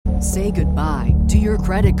Say goodbye to your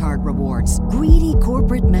credit card rewards. Greedy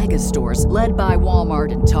corporate mega stores, led by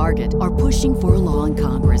Walmart and Target, are pushing for a law in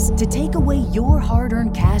Congress to take away your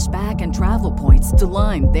hard-earned cash back and travel points to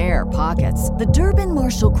line their pockets. The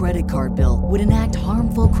Durbin-Marshall credit card bill would enact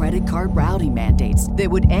harmful credit card routing mandates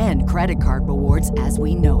that would end credit card rewards as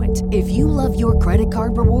we know it. If you love your credit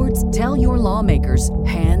card rewards, tell your lawmakers,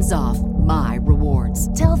 hands off my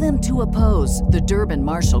rewards. Tell them to oppose the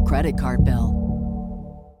Durbin-Marshall credit card bill.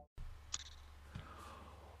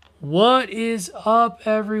 What is up,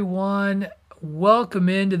 everyone? Welcome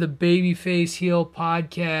into the Babyface Heel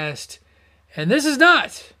podcast. And this is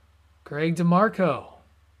not Greg DeMarco.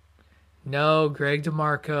 No, Greg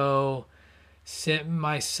DeMarco sent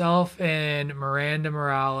myself and Miranda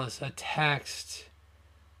Morales a text.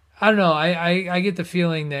 I don't know. I get the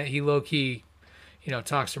feeling that he low-key,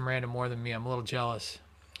 talks to Miranda more than me. I'm a little jealous.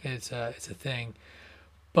 It's a thing.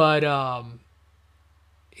 But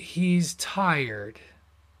he's tired.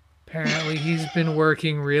 Apparently, he's been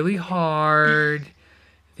working really hard.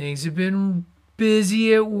 Things have been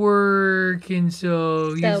busy at work, and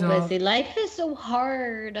so he's busy. Life is so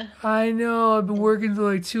hard. I know. I've been working till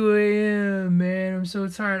like 2 a.m., man. I'm so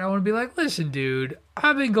tired. I want to be like, listen, dude,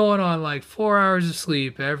 I've been going on like 4 hours of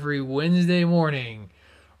sleep every Wednesday morning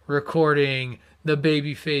recording the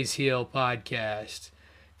Babyface Heel podcast.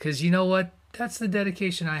 Because you know what? That's the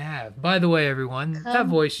dedication I have. By the way, everyone, that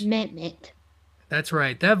voice... Commitment. That's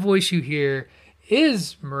right. That voice you hear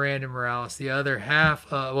is Miranda Morales, the other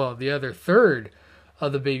the other third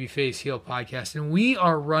of the Babyface Heel podcast. And we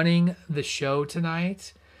are running the show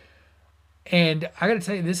tonight. And I got to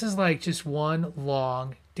tell you, this is like just one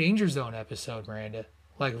long Danger Zone episode, Miranda.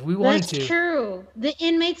 Like, if we wanted to. That's true. The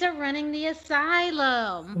inmates are running the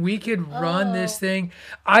asylum. We could run this thing.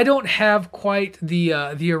 I don't have quite the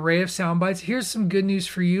array of sound bites. Here's some good news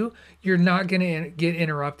for you. You're not going to get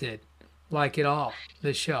interrupted. Like at all,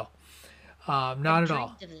 this show. Not at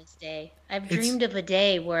all. I've dreamed of a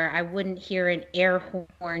day where I wouldn't hear an air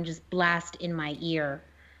horn just blast in my ear.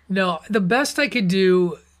 No, the best I could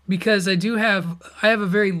do, because I have a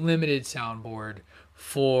very limited soundboard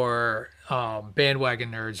for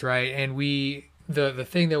Bandwagon Nerds, right? And the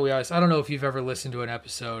thing that we always, I don't know if you've ever listened to an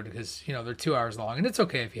episode, because they're 2 hours long, and it's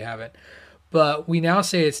okay if you haven't. But we now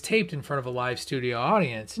say it's taped in front of a live studio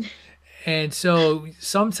audience. And so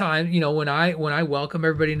sometimes, when I welcome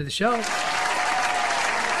everybody into the show,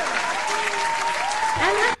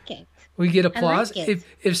 I like it. We get applause. Like it.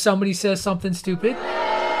 If somebody says something stupid.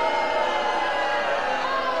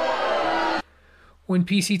 When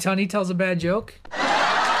PC Tunney tells a bad joke.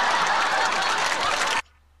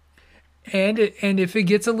 And if it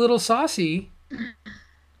gets a little saucy,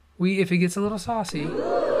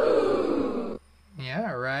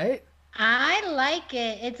 yeah, right. I like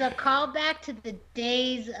it. It's a callback to the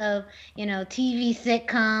days of, TV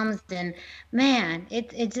sitcoms, and man,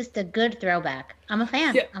 it's just a good throwback. I'm a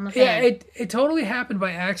fan. Yeah, I'm a fan. Yeah, it totally happened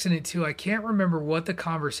by accident too. I can't remember what the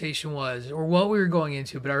conversation was or what we were going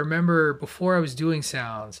into, but I remember before I was doing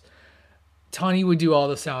sounds, Tony would do all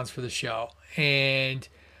the sounds for the show, and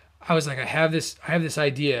I was like, I have this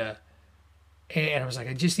idea, and I was like,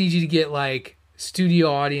 I just need you to get like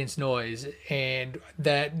studio audience noise. And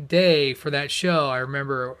that day for that show, I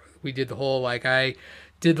remember we did the whole, like, I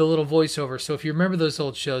did the little voiceover. So if you remember those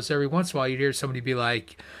old shows, every once in a while you'd hear somebody be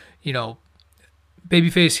like,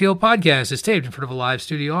 Babyface Heel podcast is taped in front of a live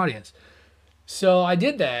studio audience. So I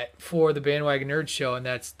did that for the Bandwagon Nerd show, and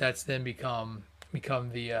that's then become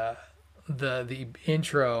the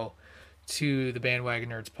intro to the Bandwagon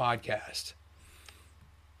Nerds podcast.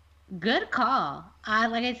 Good call.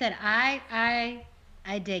 Like I said, I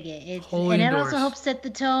dig it. Holy and it endorse. also helps set the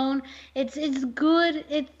tone. It's good.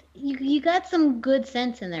 You got some good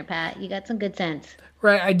sense in there, Pat. You got some good sense.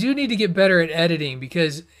 Right. I do need to get better at editing,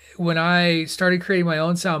 because when I started creating my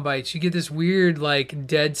own sound bites, you get this weird like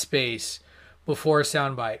dead space before a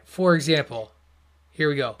sound bite. For example, here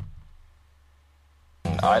we go.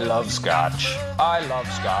 I love scotch. I love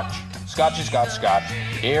scotch. Scotchy, scotch, scotch.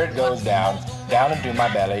 Here it goes down into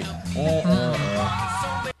my belly.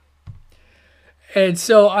 And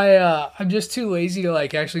so I'm just too lazy to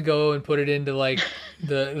like actually go and put it into like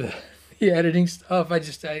the editing stuff.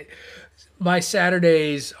 My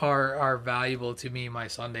Saturdays are valuable to me. My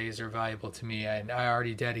Sundays are valuable to me, and I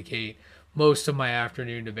already dedicate most of my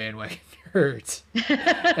afternoon to Bandwagon Nerds,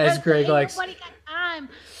 as Greg likes. Nobody got time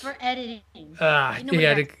for editing.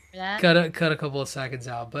 To cut a couple of seconds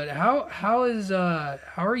out. But how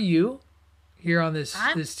are you here on this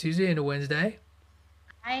Tuesday into Wednesday?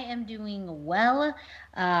 I am doing well.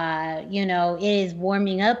 It is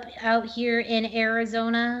warming up out here in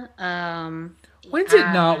Arizona. When's it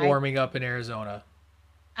not warming up in Arizona?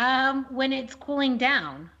 When it's cooling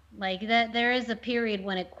down. Like that, there is a period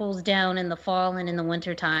when it cools down in the fall and in the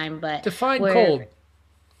winter time, but Define cold.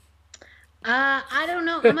 I don't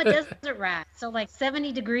know. I'm a desert rat, so like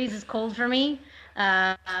 70 degrees is cold for me.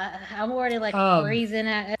 I'm already like freezing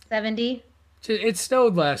at 70. It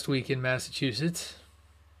snowed last week in Massachusetts.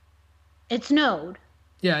 It snowed.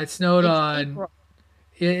 Yeah, it snowed on. April.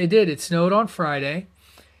 It did. It snowed on Friday.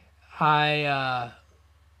 I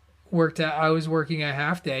was working a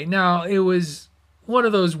half day. Now it was one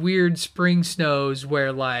of those weird spring snows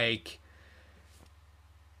where like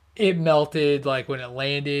it melted like when it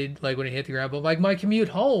landed, like when it hit the ground. But like my commute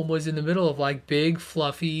home was in the middle of like big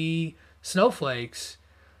fluffy snowflakes,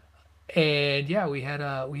 and yeah, we had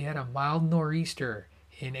a mild nor'easter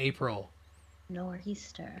in April.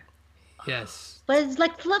 Nor'easter. Yes. But it's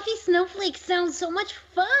like fluffy snowflakes sounds so much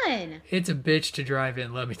fun. It's a bitch to drive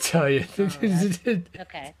in, let me tell you.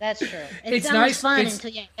 Okay, that's true. It sounds nice. fun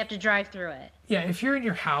until you have to drive through it. Yeah, if you're in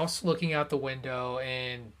your house looking out the window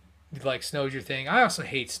and like snow's your thing. I also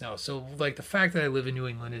hate snow. So like the fact that I live in New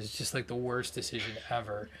England is just like the worst decision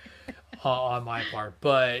ever on my part.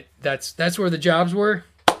 But that's where the jobs were.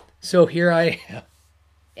 So here I am.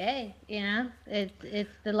 Hey, it's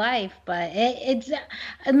the life, but it's.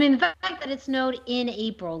 I mean, the fact that it snowed in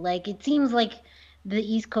April, like it seems like the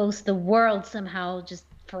East Coast, the world somehow just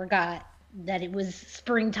forgot that it was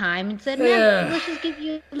springtime and said, "Man, let's just give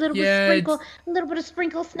you a little bit of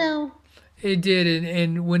sprinkle snow." It did,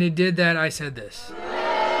 and when it did that, I said this.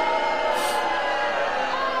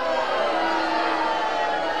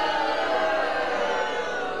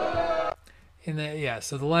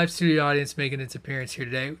 So the live studio audience making its appearance here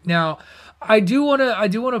today. Now, I do want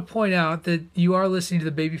to point out that you are listening to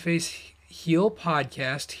the Babyface Heel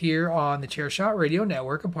podcast here on the Chairshot Radio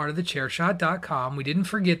Network, a part of the Chairshot.com. We didn't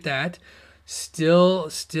forget that. Still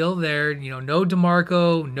there. No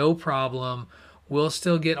DeMarco, no problem. We'll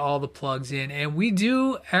still get all the plugs in, and we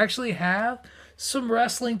do actually have some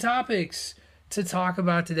wrestling topics to talk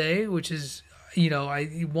about today, which is,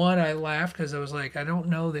 I laughed because I was like, I don't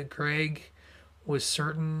know that Greg was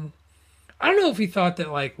certain. I don't know if he thought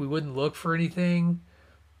that like we wouldn't look for anything,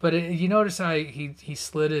 but you notice how he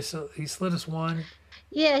slid us one.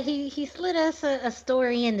 Yeah, he slid us a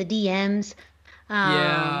story in the DMs.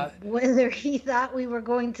 Yeah. Whether he thought we were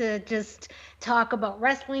going to just talk about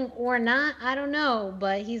wrestling or not, I don't know.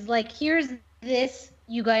 But he's like, here's this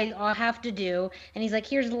you guys all have to do. And he's like,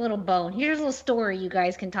 here's a little bone. Here's a little story you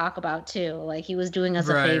guys can talk about too. Like he was doing us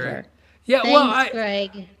a favor. Right. Yeah, Thanks,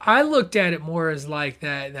 Greg. I looked at it more as like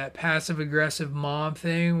that passive-aggressive mom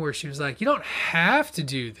thing where she was like, you don't have to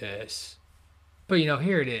do this. But,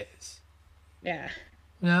 here it is. Yeah.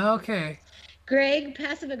 No, okay. Greg,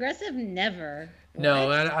 passive-aggressive? Never.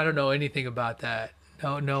 No, I don't know anything about that.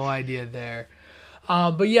 No idea there.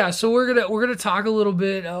 But yeah, so we're gonna talk a little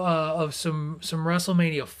bit of some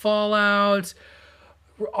WrestleMania fallout.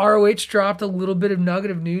 ROH dropped a little bit of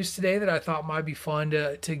nugget of news today that I thought might be fun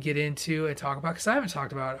to get into and talk about because I haven't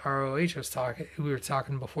talked about ROH. We were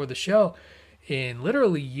talking before the show in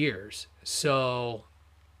literally years. So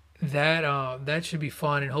that should be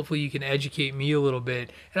fun, and hopefully you can educate me a little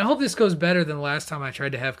bit. And I hope this goes better than last time I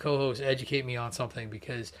tried to have co-hosts educate me on something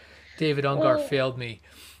because David Ungar failed me.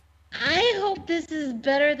 I hope this is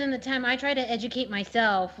better than the time I tried to educate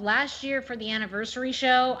myself. Last year for the anniversary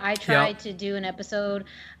show, I tried to do an episode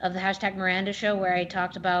of the #Miranda show where I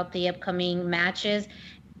talked about the upcoming matches.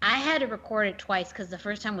 I had to record it twice because the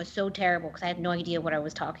first time was so terrible because I had no idea what I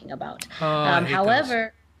was talking about.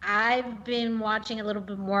 However, I've been watching a little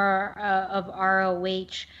bit more of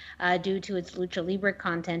ROH due to its Lucha Libre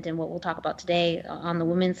content, and what we'll talk about today on the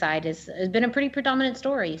women's side has been a pretty predominant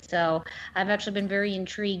story. So I've actually been very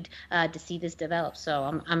intrigued to see this develop.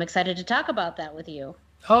 So I'm excited to talk about that with you.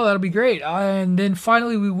 Oh, that'll be great. And then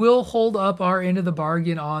finally, we will hold up our end of the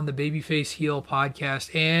bargain on the Babyface Heel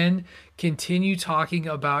podcast and continue talking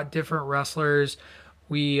about different wrestlers.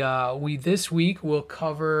 We this week will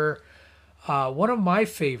cover one of my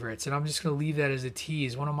favorites, and I'm just going to leave that as a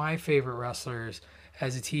tease. One of my favorite wrestlers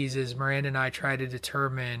as a tease is Miranda and I try to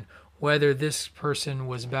determine whether this person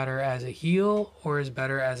was better as a heel or is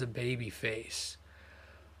better as a babyface.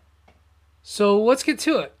 So let's get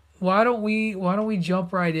to it. Why don't we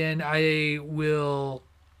jump right in? I will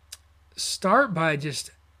start by just,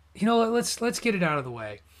 let's get it out of the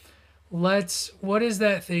way. What is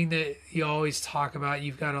that thing that you always talk about?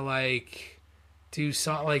 You've got to do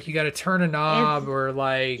something like you got to turn a knob or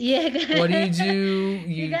like Yeah. what do you do?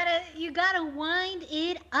 You gotta wind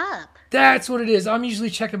it up. That's what it is. I'm usually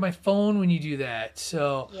checking my phone when you do that.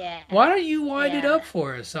 So Yeah. why don't you wind it up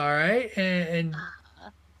for us, all right? And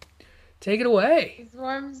take it away.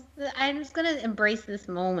 I'm just gonna embrace this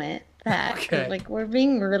moment that Okay. like we're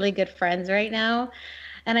being really good friends right now,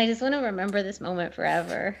 and I just want to remember this moment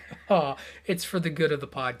forever. Oh, it's for the good of the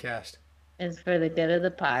podcast. It's for the good of the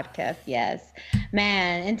podcast, yes.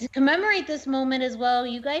 Man, and to commemorate this moment as well,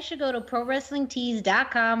 you guys should go to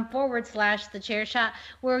prowrestlingtees.com/thechairshot,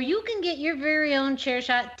 where you can get your very own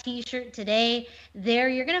Chairshot t-shirt today. There,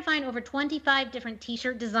 you're going to find over 25 different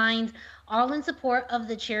t-shirt designs, all in support of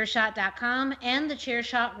thechairshot.com and the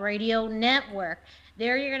Chairshot Radio Network.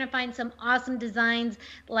 There you're going to find some awesome designs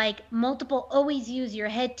like multiple Always Use Your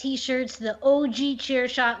Head t-shirts, the OG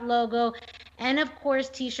Chairshot logo, and of course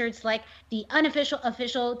t-shirts like the unofficial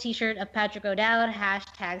official t-shirt of Patrick O'Dowd,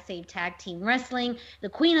 #SaveTagTeamWrestling, the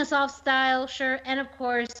Queen of Soft Style shirt, and of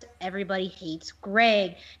course Everybody Hates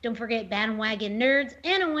Greg. Don't forget Bandwagon Nerds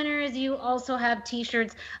and a Winner Is You also have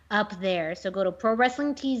t-shirts up there. So go to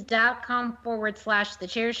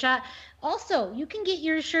prowrestlingtees.com/thechairshot. Also, you can get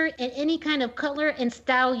your shirt in any kind of color and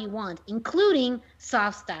style you want, including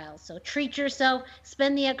soft style. So treat yourself,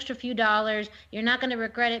 spend the extra few dollars. You're not going to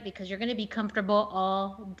regret it because you're going to be comfortable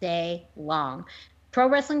all day long.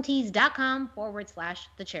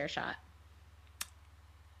 prowrestlingtees.com/thechairshot.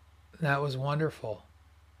 That was wonderful.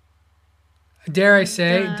 Dare I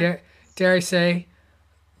say,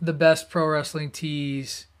 the best Pro Wrestling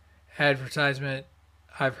Tees advertisement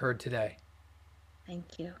I've heard today.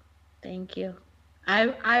 Thank you.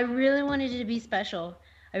 I really wanted it to be special.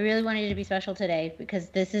 I really wanted it to be special today because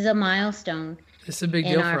this is a milestone. This is a big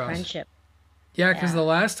deal for us. In our friendship. Yeah, because the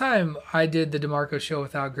last time I did the DeMarco show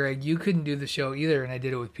without Greg, you couldn't do the show either, and I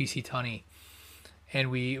did it with PC Tunney, and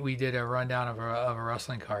we did a rundown of a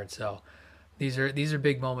wrestling card. So these are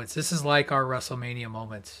big moments. This is like our WrestleMania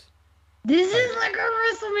moments. This is like our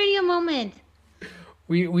WrestleMania moment.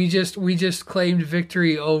 We just claimed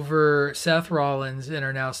victory over Seth Rollins and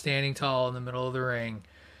are now standing tall in the middle of the ring,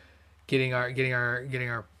 getting our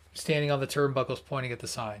standing on the turnbuckles, pointing at the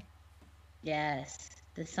sign. Yes,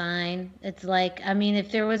 the sign. It's like, I mean,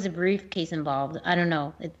 if there was a briefcase involved, I don't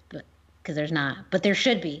know, because there's not, but there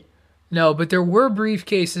should be. No, but there were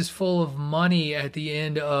briefcases full of money at the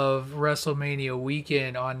end of WrestleMania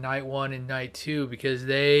weekend on night 1 and night 2 because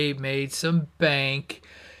they made some bank.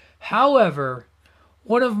 However,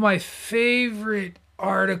 one of my favorite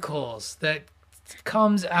articles that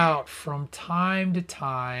comes out from time to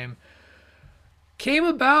time came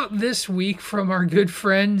about this week from our good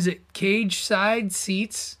friends at Cage Side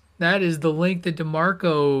Seats. That is the link that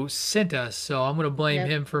DeMarco sent us, so I'm going to blame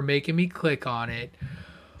him for making me click on it.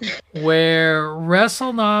 Where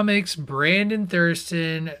WrestleNomics Brandon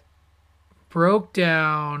Thurston broke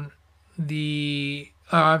down the...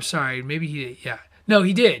 Oh, I'm sorry. Maybe he did. Yeah. No,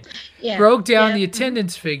 he did. Yeah. Broke down the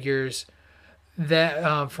attendance figures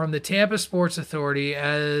that from the Tampa Sports Authority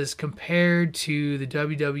as compared to the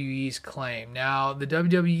WWE's claim. Now, the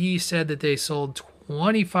WWE said that they sold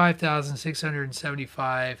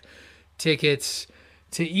 25,675 tickets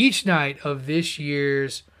to each night of this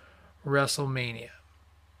year's WrestleMania.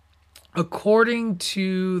 According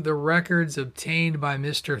to the records obtained by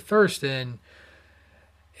Mr. Thurston,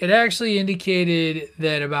 it actually indicated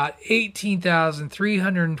that about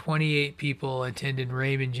 18,328 people attended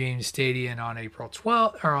Raymond James Stadium on April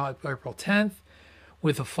 12th or on April 10th,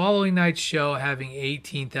 with the following night's show having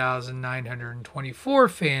 18,924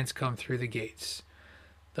 fans come through the gates.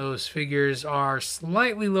 Those figures are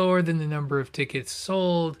slightly lower than the number of tickets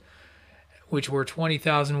sold, which were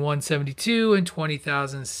 20,172 and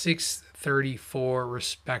 20,634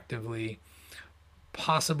 respectively,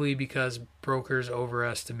 possibly because brokers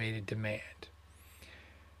overestimated demand.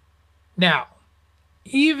 Now,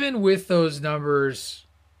 even with those numbers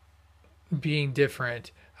being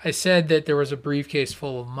different, I said that there was a briefcase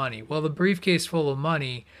full of money. Well, the briefcase full of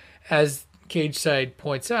money, as Cage Side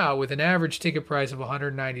points out, with an average ticket price of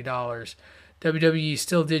 $190, WWE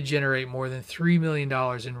still did generate more than $3 million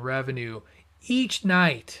in revenue each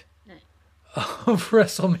night of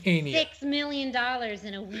WrestleMania. $6 million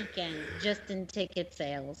in a weekend just in ticket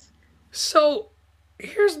sales. So,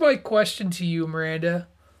 here's my question to you, Miranda.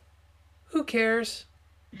 Who cares?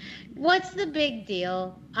 What's the big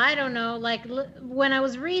deal? I don't know. Like, when I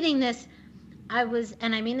was reading this, I was,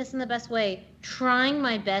 and I mean this in the best way, trying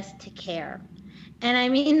my best to care. And I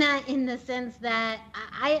mean that in the sense that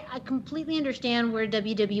I completely understand where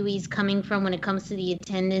WWE is coming from when it comes to the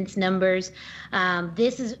attendance numbers.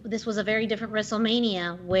 This was a very different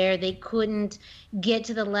WrestleMania where they couldn't get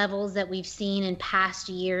to the levels that we've seen in past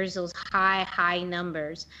years, those high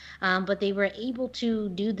numbers. But they were able to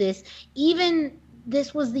do this. Even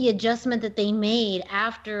this was the adjustment that they made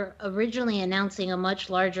after originally announcing a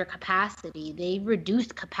much larger capacity. They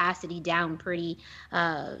reduced capacity down pretty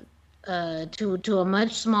to a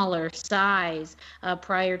much smaller size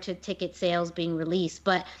prior to ticket sales being released.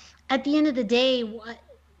 But at the end of the day,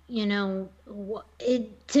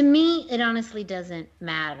 to me, it honestly doesn't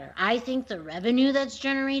matter. I think the revenue that's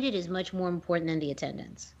generated is much more important than the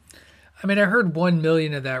attendance. I mean, I heard 1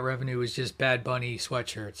 million of that revenue was just Bad Bunny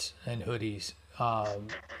sweatshirts and hoodies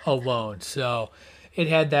alone. So it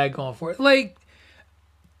had that going for it. Like,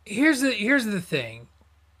 here's the thing.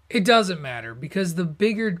 It doesn't matter because the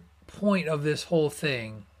bigger point of this whole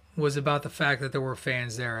thing was about the fact that there were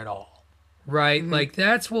fans there at all, right? Mm-hmm. Like,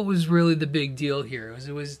 that's what was really the big deal here.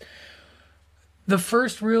 It was the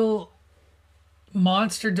first real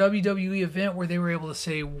monster WWE event where they were able to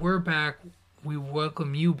say, we're back, we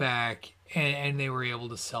welcome you back, and they were able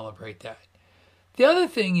to celebrate that. The other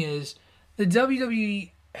thing is, the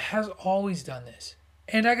WWE has always done this.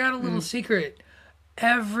 And I got a little secret.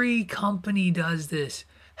 Every company does this.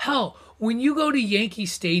 Hell, when you go to Yankee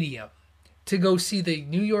Stadium to go see the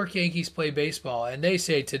New York Yankees play baseball, and they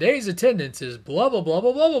say, today's attendance is blah, blah, blah,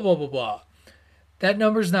 blah, blah, blah, blah, blah, blah. That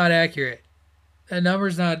number's not accurate. That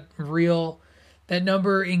number's not real. That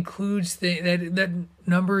number includes that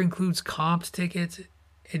number includes comps tickets.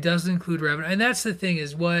 It doesn't include revenue. And that's the thing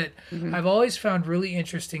is what I've always found really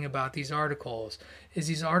interesting about these articles is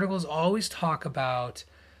these articles always talk about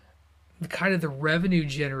kind of the revenue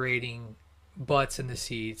generating butts in the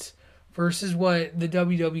seats versus what the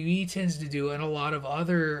WWE tends to do and a lot of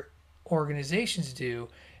other organizations do.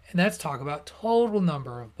 And that's talk about total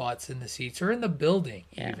number of butts in the seats or in the building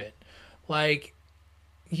even. Like,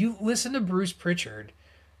 you listen to Bruce Pritchard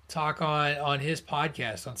talk on his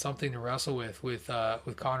podcast on Something to Wrestle with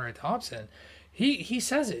Conrad Thompson. He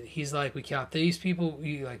says it. He's like, we count these people.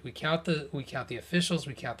 We count the officials.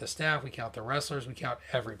 We count the staff. We count the wrestlers. We count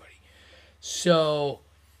everybody. So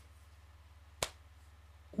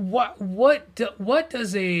what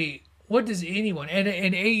does anyone and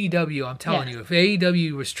AEW? I'm telling you, if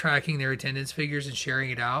AEW was tracking their attendance figures and sharing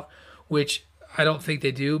it out, which I don't think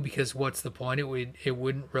they do because what's the point? It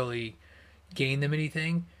wouldn't really gain them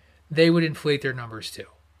anything. They would inflate their numbers too.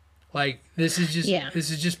 Like this has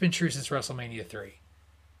just been true since WrestleMania 3.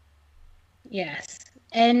 Yes.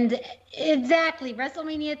 And exactly,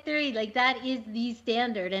 WrestleMania 3, like that is the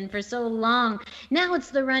standard. And for so long, now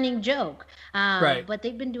it's the running joke. Right. But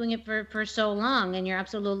they've been doing it for so long. And you're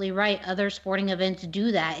absolutely right. Other sporting events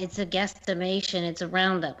do that. It's a guesstimation. It's a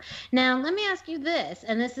roundup. Now, let me ask you this.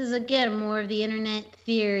 And this is, again, more of the internet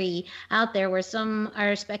theory out there where some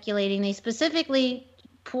are speculating they specifically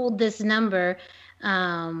pulled this number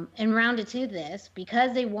and rounded to this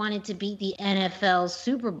because they wanted to beat the NFL's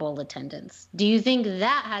Super Bowl attendance. Do you think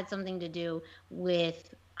that had something to do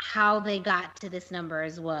with how they got to this number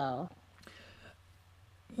as well?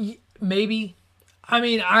 Maybe. I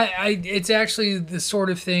mean, I it's actually the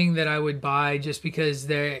sort of thing that I would buy just because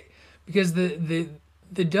from the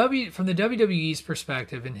WWE's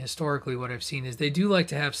perspective and historically what I've seen is they do like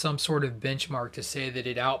to have some sort of benchmark to say that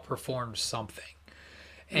it outperforms something.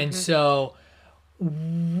 And so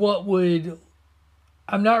I'm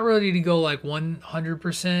not ready to go like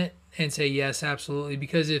 100% and say yes, absolutely,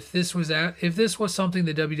 because if this was something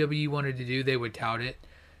the WWE wanted to do, they would tout it.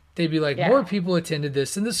 They'd be like, more people attended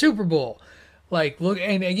this than the Super Bowl. Like, look,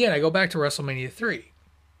 and again, I go back to WrestleMania 3.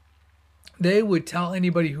 They would tell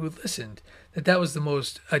anybody who listened that was the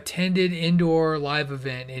most attended indoor live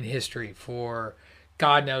event in history for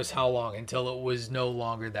God knows how long until it was no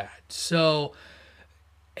longer that. So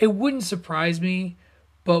it wouldn't surprise me,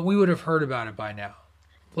 but we would have heard about it by now.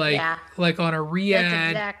 Like on a re-ad.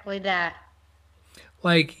 That's exactly that.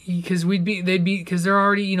 Like, because because they're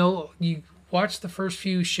already, you watch the first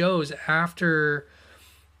few shows after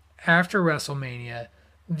WrestleMania,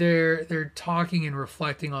 they're talking and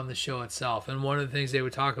reflecting on the show itself. And one of the things they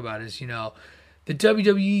would talk about is, the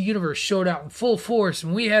WWE universe showed out in full force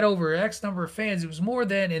and we had over X number of fans. It was more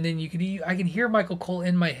than, and then I can hear Michael Cole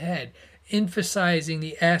in my head emphasizing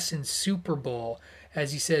the S in Super Bowl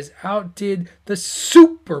as he says, outdid the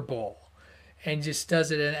Super Bowl, and just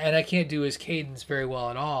does it. And I can't do his cadence very well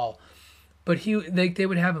at all, but they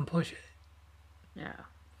would have him push it. Yeah,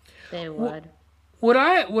 they would. What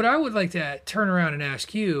I would like to turn around and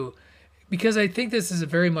ask you, because I think this is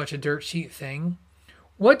very much a dirt sheet thing,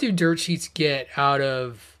 what do dirt sheets get out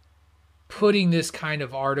of putting this kind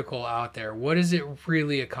of article out there? What does it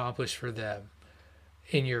really accomplish for them,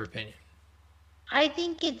 in your opinion? I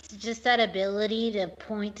think it's just that ability to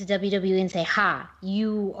point to WWE and say, "Ha,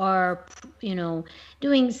 you are,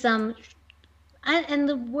 doing some." And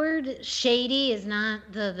the word shady is not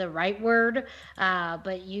the right word,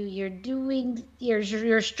 but you're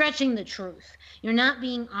stretching the truth. You're not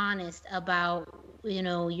being honest about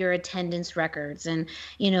your attendance records, and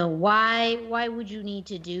why would you need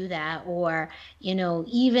to do that? Or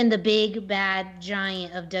even the big bad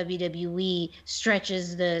giant of WWE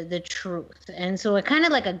stretches the truth, and so it kind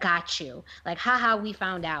of like a got you, like haha, we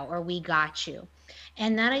found out, or we got you.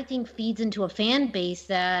 And that, I think, feeds into a fan base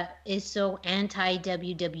that is so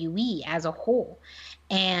anti-WWE as a whole.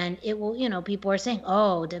 And it will, people are saying,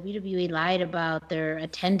 oh, WWE lied about their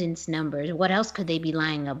attendance numbers. What else could they be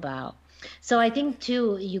lying about? So I think,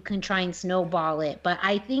 too, you can try and snowball it. But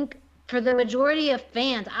I think for the majority of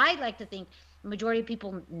fans, I'd like to think the majority of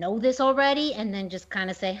people know this already and then just kind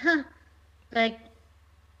of say, like,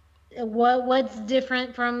 what's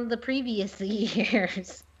different from the previous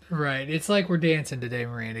years? Right. It's like we're dancing today,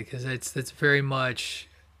 Miranda, because that's very much.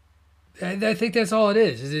 I think that's all it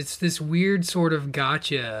is. It's this weird sort of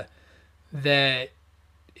gotcha that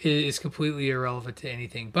is completely irrelevant to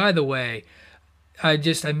anything. By the way, I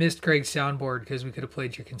missed Greg's soundboard because we could have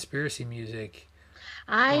played your conspiracy music.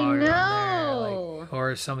 I know.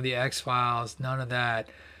 Or some of the X-Files. None of that.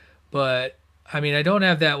 But I mean, I don't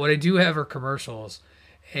have that. What I do have are commercials,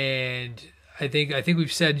 and I think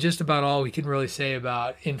we've said just about all we can really say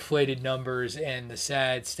about inflated numbers and the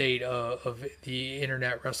sad state of the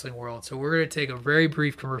internet wrestling world. So we're going to take a very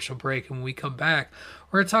brief commercial break, and when we come back,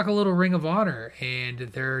 we're going to talk a little Ring of Honor and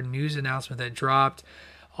their news announcement that dropped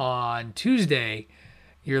on Tuesday.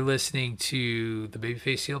 You're listening to the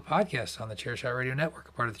Babyface Heel podcast on the Chairshot Radio Network,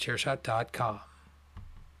 a part of thechairshot.com.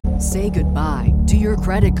 Say goodbye to your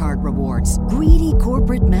credit card rewards. Greedy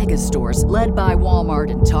corporate mega stores, led by Walmart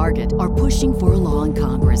and Target, are pushing for a law in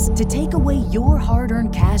Congress to take away your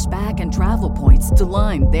hard-earned cash back and travel points to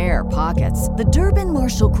line their pockets. The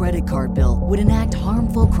Durbin-Marshall credit card bill would enact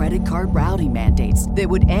harmful credit card routing mandates that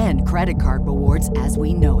would end credit card rewards as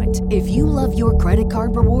we know it. If you love your credit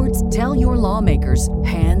card rewards, tell your lawmakers,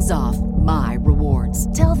 hands off my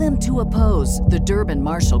rewards. Tell them to oppose the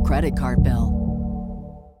Durbin-Marshall credit card bill.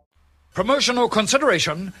 Promotional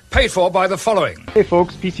consideration paid for by the following. Hey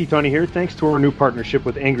folks, PC Tony here. Thanks to our new partnership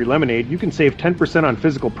with Angry Lemonade, you can save 10% on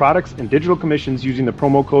physical products and digital commissions using the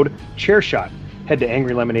promo code ChairShot. Head to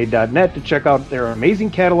angrylemonade.net to check out their amazing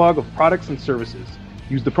catalog of products and services.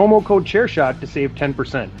 Use the promo code ChairShot to save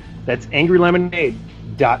 10%. That's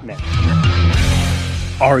angrylemonade.net.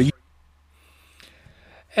 Are you?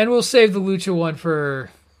 And we'll save the Lucha one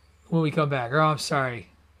for when we come back. Or I'm sorry,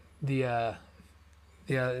 the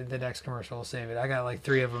next commercial. We'll save it. I got like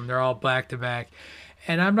 3 of them. They're all back to back,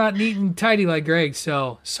 and I'm not neat and tidy like Greg.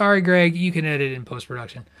 So sorry, Greg. You can edit in post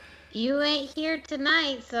production. You ain't here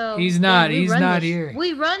tonight, so he's not. He's not here.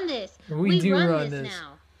 We run this. We do run this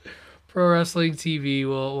now. Pro Wrestling TV.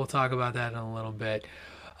 We'll talk about that in a little bit.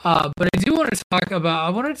 But I do want to talk about. I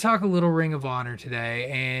wanted to talk a little Ring of Honor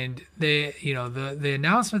today, and the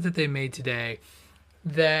announcement that they made today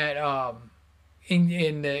that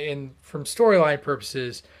from storyline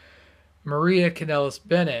purposes, Maria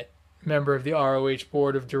Kanellis-Bennett, member of the ROH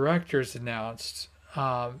Board of Directors, announced.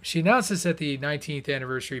 She announced this at the 19th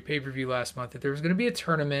anniversary pay-per-view last month that there was going to be a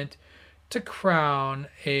tournament to crown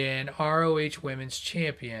an ROH Women's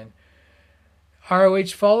Champion. ROH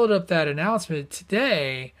followed up that announcement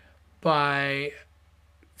today by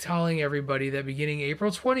telling everybody that beginning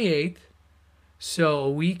April 28th, so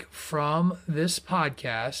a week from this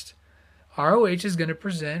podcast, ROH is going to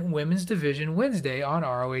present Women's Division Wednesday on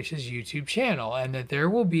ROH's YouTube channel, and that there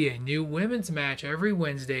will be a new women's match every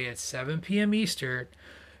Wednesday at 7 p.m. Eastern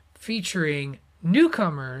featuring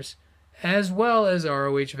newcomers as well as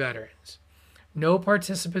ROH veterans. No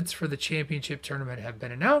participants for the championship tournament have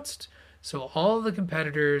been announced, so all of the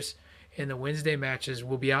competitors in the Wednesday matches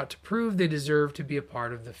will be out to prove they deserve to be a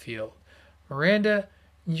part of the field. Miranda,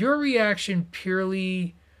 your reaction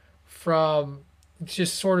purely from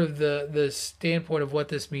just sort of the standpoint of what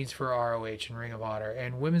this means for ROH and Ring of Honor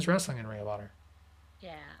and women's wrestling in Ring of Honor.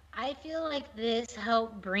 Yeah, I feel like this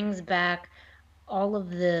brings back all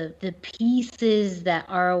of the pieces that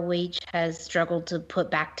ROH has struggled to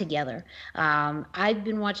put back together. I've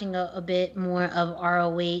been watching a bit more of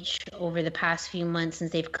ROH over the past few months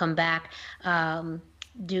since they've come back.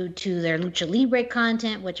 due to their Lucha Libre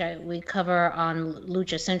content, which we cover on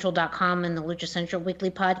luchacentral.com and the Lucha Central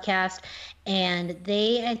Weekly podcast. And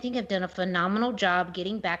they, I think, have done a phenomenal job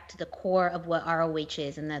getting back to the core of what ROH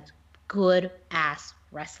is, and that's good ass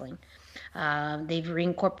wrestling. They've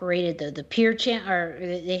reincorporated the peer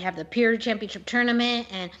they have the peer championship tournament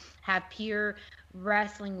and have peer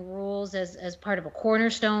wrestling rules as part of a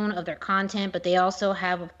cornerstone of their content, but they also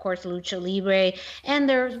have, of course, Lucha Libre and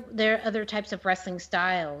their other types of wrestling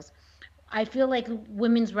styles. I feel like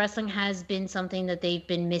women's wrestling has been something that they've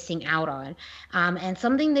been missing out on, and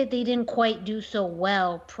something that they didn't quite do so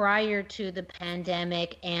well prior to the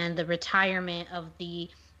pandemic and the retirement of the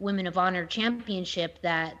Women of Honor Championship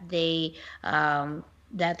that they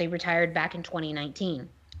retired back in 2019.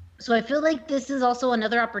 So I feel like this is also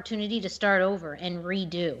another opportunity to start over and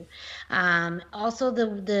redo. Also,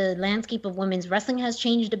 the landscape of women's wrestling has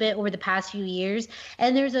changed a bit over the past few years,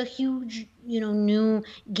 and there's a huge, new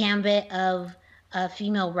gambit of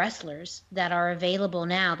female wrestlers that are available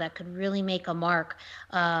now that could really make a mark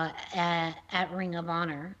at Ring of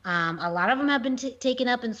Honor. A lot of them have been taken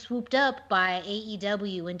up and swooped up by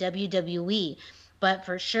AEW and WWE. But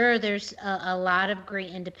for sure, there's a lot of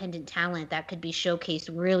great independent talent that could be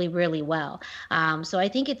showcased really, really well. So I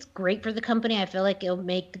think it's great for the company. I feel like it'll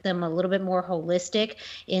make them a little bit more holistic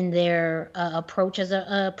in their approach as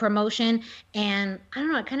a promotion. And I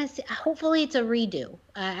don't know, I kind of hopefully it's a redo.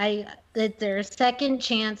 That there's a second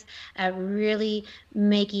chance at really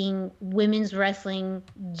making women's wrestling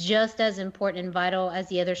just as important and vital as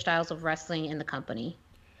the other styles of wrestling in the company.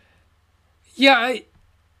 Yeah,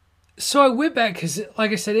 So I went back because,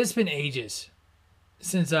 like I said, it's been ages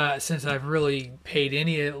since I've really paid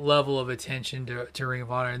any level of attention to Ring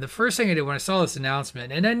of Honor. And the first thing I did when I saw this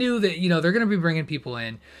announcement, and I knew that they're going to be bringing people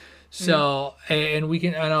in, so and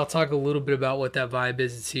I'll talk a little bit about what that vibe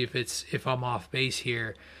is and see if I'm off base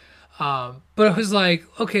here. But I was like,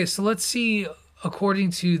 okay, so let's see, according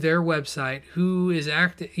to their website, who is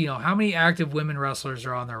active. How many active women wrestlers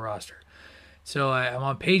are on their roster. So I'm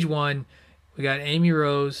on page 1. We got Amy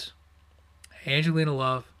Rose, Angelina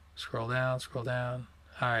Love. Scroll down.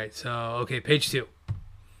 All right, so okay, page 2.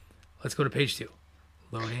 Let's go to page 2.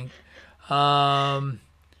 Loading.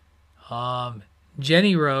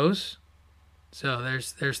 Jenny Rose. So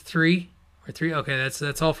there's 3 or 3. Okay,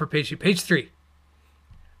 that's all for page 2. Page 3.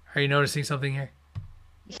 Are you noticing something here?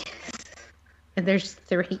 There's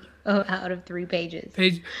 3 out of 3 pages.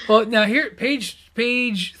 Now here,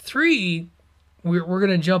 page 3. We're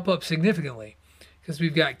gonna jump up significantly because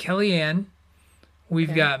we've got Kellyanne.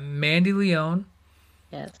 We've got Mandy Leon.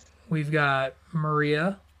 Yes. We've got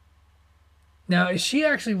Maria. Now, is she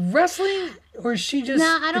actually wrestling, or is she just?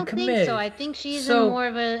 No, I don't think so. I think she's in more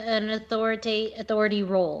of an authority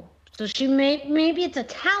role. So she maybe it's a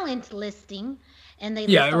talent listing, and they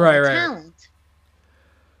list all the talent.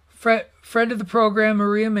 Friend of the program,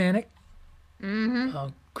 Maria Manick. Mm-hmm.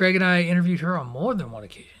 Greg and I interviewed her on more than one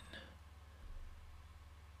occasion.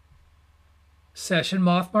 Session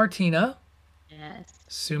Moth Martina. Yes.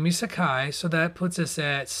 Sumi Sakai. So that puts us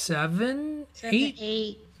at 7,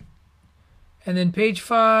 8. And then page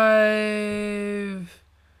 5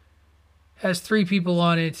 has 3 people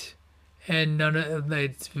on it, and none of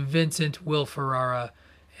it's Vincent, Will Ferrara,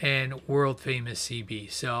 and world famous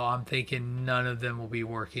CB. So I'm thinking none of them will be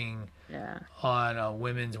working on a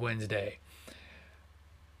Women's Wednesday.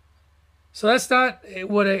 So that's not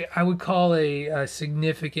what I would call a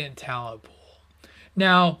significant talent pool.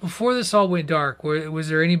 Now, before this all went dark, was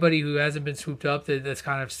there anybody who hasn't been swooped up that's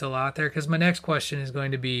kind of still out there? Because my next question is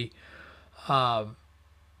going to be, does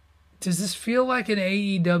this feel like an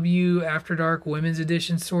AEW After Dark Women's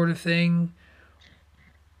Edition sort of thing?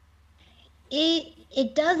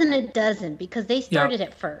 It does and it doesn't, because they started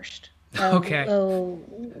it first. Okay.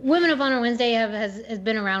 Women of Honor Wednesday has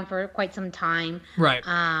been around for quite some time. Right.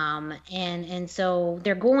 And so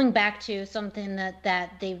they're going back to something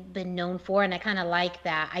that they've been known for, and I kind of like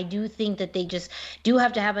that. I do think that they just do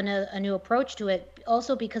have to have a new approach to it,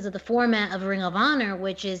 also because of the format of Ring of Honor,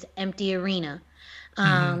 which is empty arena.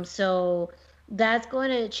 So that's going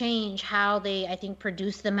to change how they, I think,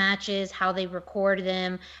 produce the matches, how they record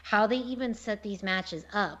them, how they even set these matches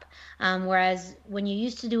up. Whereas when you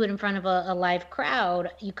used to do it in front of a live crowd,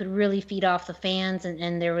 you could really feed off the fans,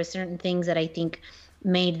 and there were certain things that I think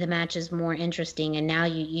made the matches more interesting, and now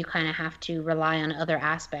you kind of have to rely on other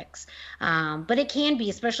aspects. But it can be,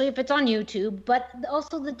 especially if it's on YouTube. But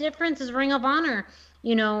also the difference is Ring of Honor,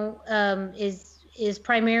 is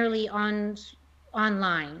primarily on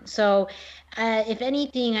online. So, if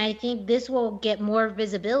anything, I think this will get more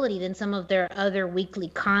visibility than some of their other weekly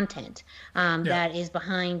content that is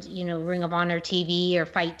behind, Ring of Honor TV or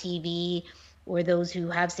Fight TV or those who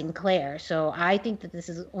have Sinclair. So I think that this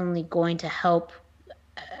is only going to help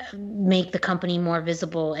make the company more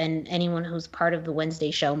visible and anyone who's part of the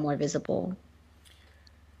Wednesday show more visible.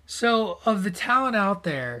 So, of the talent out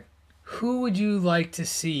there, who would you like to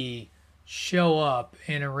see show up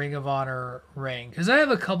in a Ring of Honor ring? Because I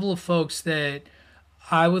have a couple of folks that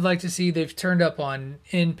I would like to see. They've turned up on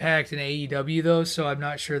Impact and AEW, though, so I'm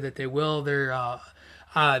not sure that they will. They're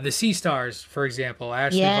the Sea Stars, for example,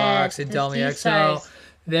 Ashley Vox and Delmy XL.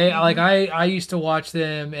 They I used to watch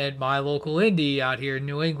them at my local indie out here in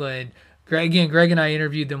New England. Greg and I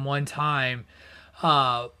interviewed them one time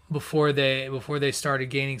before they started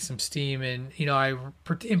gaining some steam, and I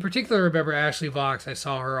in particular remember Ashley Vox. I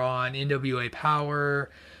saw her on NWA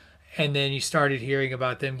Power, and then you started hearing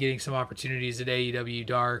about them getting some opportunities at AEW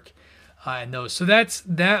Dark and those. So that's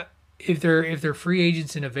that. If they're free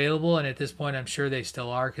agents and available, and at this point I'm sure they still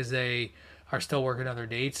are because they are still working other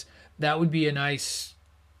dates. That would be a nice.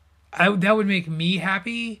 That would make me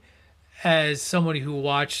happy as somebody who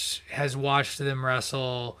has watched them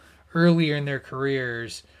wrestle earlier in their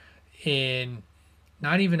careers in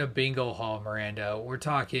not even a bingo hall, Miranda. We're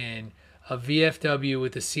talking a VFW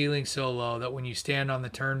with a ceiling so low that when you stand on the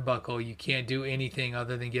turnbuckle, you can't do anything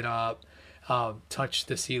other than get up, touch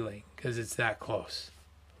the ceiling because it's that close.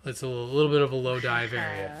 It's a little bit of a low dive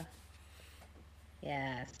area.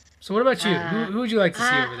 Yes. So what about you? Who would you like to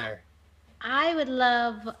see over there? I would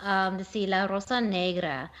love to see La Rosa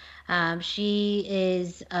Negra. She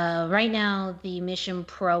is right now the Mission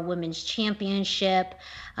Pro Women's Championship.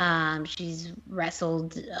 She's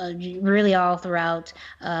wrestled really all throughout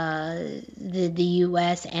the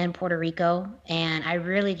U.S. and Puerto Rico, and I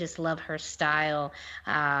really just love her style.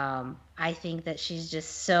 I think that she's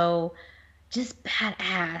just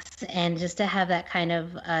badass, and just to have that kind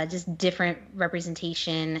of just different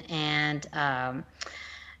representation and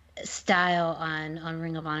style on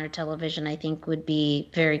Ring of Honor television, I think would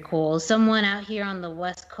be very cool. Someone out here on the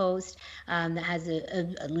West Coast that has a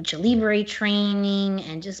lucha libre training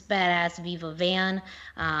and just badass, Viva Van.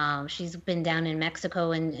 She's been down in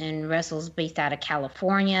Mexico and wrestles based out of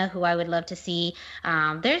California, who I would love to see.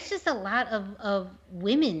 There's just a lot of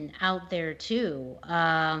women out there too.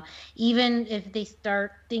 Even if they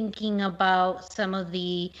start thinking about some of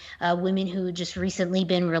the women who just recently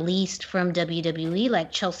been released from WWE,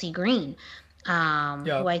 like Chelsea Green, who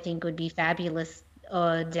I think would be fabulous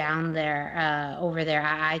down there, over there.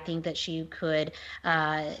 I think that she could.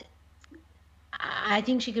 I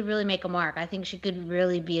think she could really make a mark. I think she could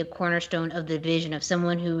really be a cornerstone of the division, of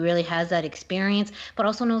someone who really has that experience, but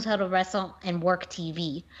also knows how to wrestle and work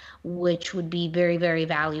TV, which would be very, very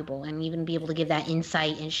valuable, and even be able to give that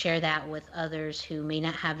insight and share that with others who may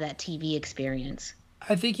not have that TV experience.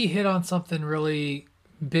 I think you hit on something really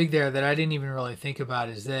big there that I didn't even really think about,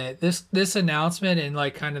 is that this announcement and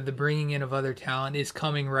like kind of the bringing in of other talent is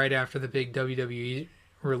coming right after the big WWE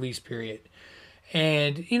release period.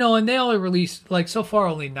 And, and they only released, like, so far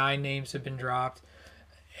only 9 names have been dropped.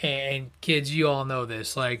 And kids, you all know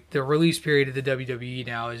this. Like, the release period of the WWE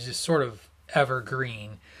now is just sort of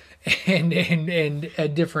evergreen. And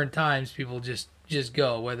at different times, people just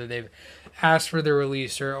go, whether they've asked for the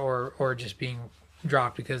release or just being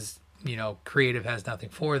dropped because, creative has nothing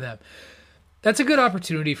for them. That's a good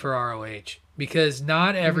opportunity for ROH because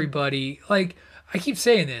not everybody, like, I keep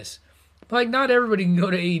saying this, like, not everybody can go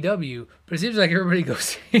to AEW, but it seems like everybody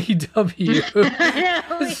goes to AEW.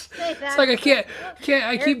 It's like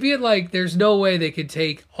I keep being like, there's no way they could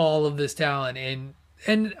take all of this talent,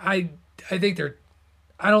 and I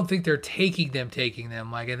don't think they're taking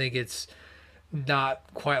them. Like, I think it's not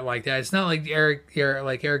quite like that. It's not like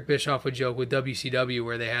Eric Bischoff would joke with WCW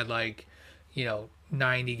where they had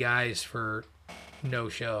 90 guys for no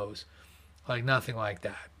shows, like nothing like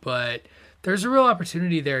that. But there's a real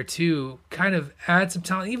opportunity there to kind of add some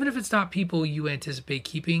talent, even if it's not people you anticipate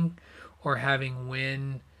keeping or having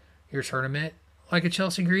win your tournament, like a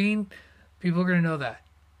Chelsea Green. People are going to know that,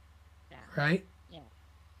 right? Yeah.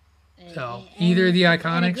 So either the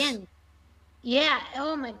Iconics. Again, yeah.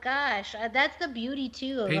 Oh my gosh, that's the beauty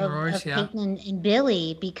too of Peyton and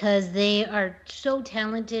Billy, because they are so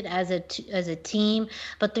talented as a team,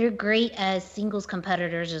 but they're great as singles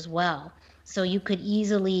competitors as well. So you could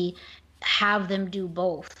easily have them do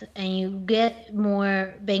both, and you get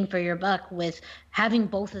more bang for your buck with having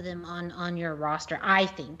both of them on your roster. I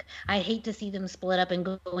think I hate to see them split up and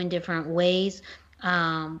go in different ways,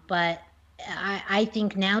 but I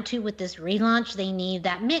think now too with this relaunch, they need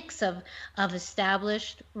that mix of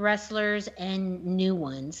established wrestlers and new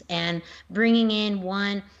ones, and bringing in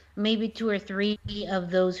one, maybe two or three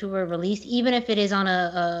of those who were released, even if it is on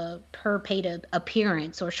a per paid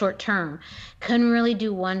appearance or short term, can really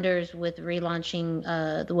do wonders with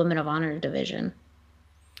relaunching the Women of Honor division.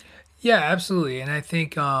 Yeah, absolutely. And I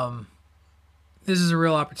think this is a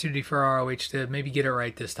real opportunity for ROH to maybe get it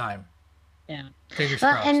right this time. Yeah. Fingers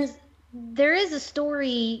crossed. And there is a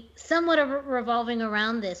story somewhat of revolving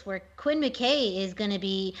around this where Quinn McKay is going to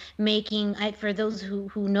be making, for those who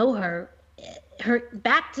know her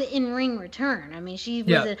back to in-ring return. I mean, she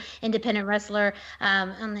was an independent wrestler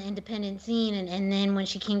on the independent scene, and then when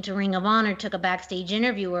she came to Ring of Honor, took a backstage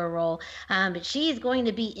interviewer role. But she's going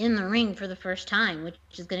to be in the ring for the first time, which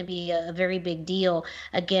is going to be a very big deal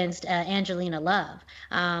against Angelina Love.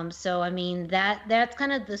 So, I mean, that's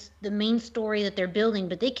kind of the main story that they're building,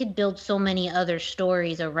 but they could build so many other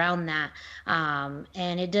stories around that.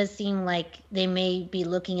 And it does seem like they may be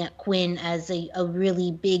looking at Quinn as a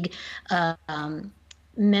really big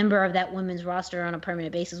member of that women's roster on a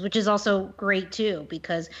permanent basis, which is also great too,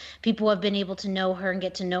 because people have been able to know her and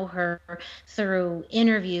get to know her through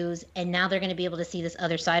interviews, and now they're going to be able to see this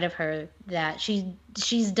other side of her that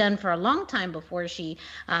she's done for a long time before she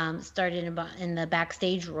started in the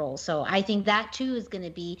backstage role. So I think that too is going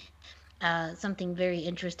to be something very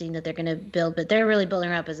interesting that they're going to build, but they're really building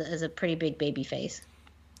her up as a pretty big baby face.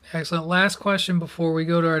 Excellent. Last question before we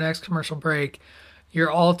go to our next commercial break. Your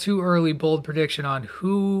all too early bold prediction on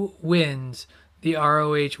who wins the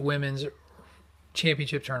ROH Women's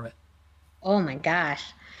Championship Tournament. Oh my gosh.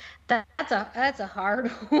 That's a hard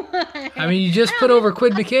one. I mean, you just put over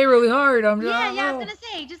Quinn McKay really hard. I was gonna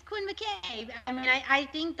say just Quinn McKay. I mean, I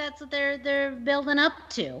think that's what they're building up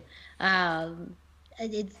to.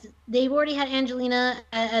 They've already had Angelina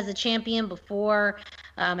as a champion before.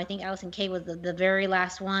 I think Allison Kay was the very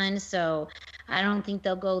last one, so I don't think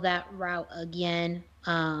they'll go that route again.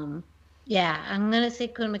 I'm gonna say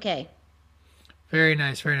Quinn McKay. Very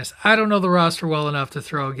nice, very nice. I don't know the roster well enough to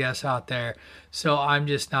throw a guess out there, so I'm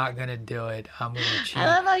just not gonna do it. I'm gonna cheat. I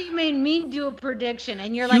love how you made me do a prediction,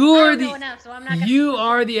 and you're like, I don't know enough, so I'm not gonna. You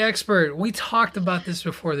are the expert. We talked about this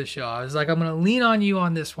before the show. I was like, I'm gonna lean on you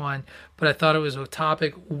on this one, but I thought it was a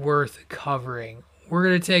topic worth covering. We're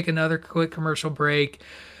gonna take another quick commercial break.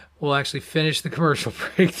 We'll actually finish the commercial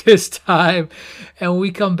break this time, and when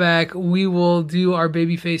we come back, we will do our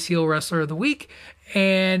Babyface Heel Wrestler of the Week,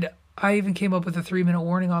 and I even came up with a 3-minute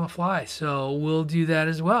warning on the fly, so we'll do that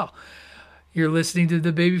as well. You're listening to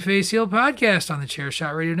the Babyface Heel Podcast on the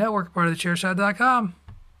Chairshot Radio Network, part of thechairshot.com.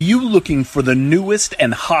 You looking for the newest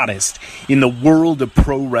and hottest in the world of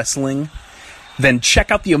pro wrestling? Then check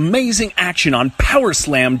out the amazing action on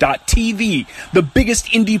Powerslam.tv, the biggest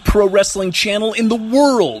indie pro wrestling channel in the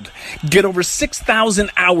world. Get over 6,000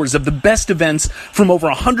 hours of the best events from over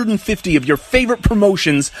 150 of your favorite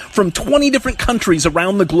promotions from 20 different countries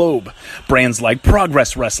around the globe. Brands like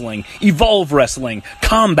Progress Wrestling, Evolve Wrestling,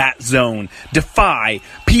 Combat Zone, Defy,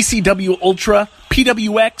 PCW Ultra,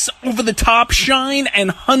 PWX, Over the Top, Shine,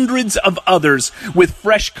 and hundreds of others with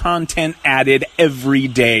fresh content added every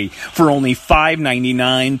day for only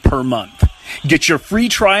 $5.99 per month. Get your free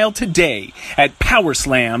trial today at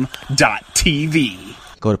Powerslam.tv.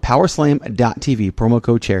 Go to Powerslam.tv, promo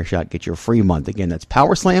code ChairShot, get your free month. Again, that's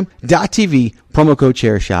Powerslam.tv, promo code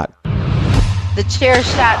ChairShot.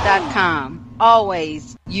 TheChairShot.com.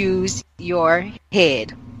 Always use your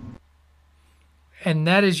head. And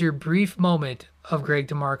that is your brief moment of Greg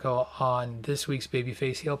DeMarco on this week's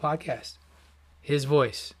Babyface Heel Podcast. His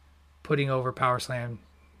voice putting over Powerslam.tv.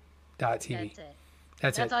 That's it.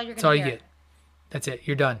 That's it. All you're That's all you hear. get. That's it.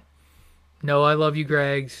 You're done. No, I love you,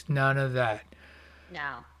 Gregs. None of that.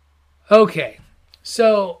 No. Okay.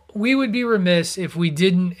 So we would be remiss if we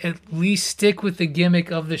didn't at least stick with the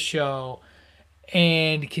gimmick of the show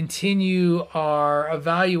and continue our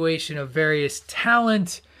evaluation of various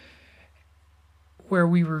talent, where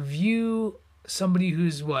we review somebody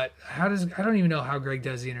who's I don't even know how Greg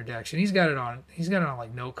does the introduction. He's got it on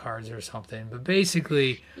like note cards or something, but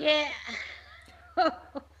basically, yeah.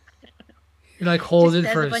 he like holds Just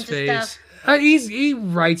it for does a his bunch of face. He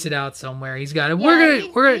writes it out somewhere. He's got it. Yeah,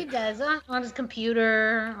 We're he does on his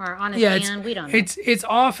computer or on his hand. We don't know. It's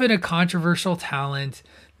often a controversial talent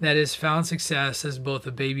that has found success as both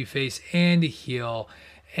a babyface and a heel.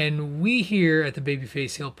 And we here at the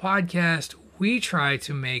Babyface Heel Podcast, we try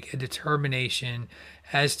to make a determination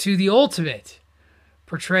as to the ultimate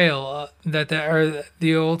portrayal or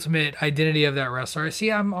the ultimate identity of that wrestler.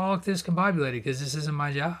 See, I'm all discombobulated because this isn't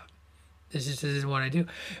my job. This isn't what I do.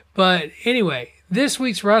 But anyway, this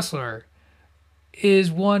week's wrestler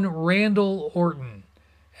is one Randall Orton,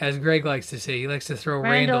 as Greg likes to say. He likes to throw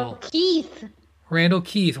Randall Keith. Randall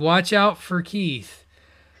Keith. Watch out for Keith.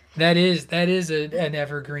 That is an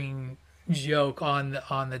evergreen joke on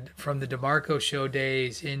the from the DeMarco show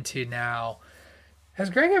days into now. Has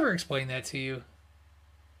Greg ever explained that to you?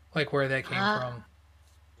 Like where that came from?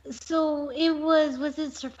 So it was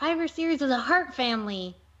it Survivor Series or the Hart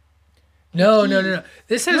family? No.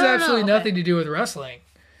 This has absolutely okay. nothing to do with wrestling.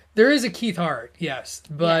 There is a Keith Hart, yes.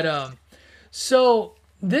 But so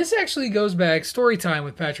this actually goes back story time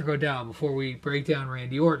with Patrick O'Dowd before we break down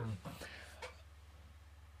Randy Orton.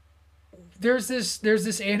 There's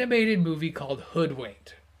this animated movie called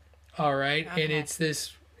Hoodwinked. All right? Okay. And it's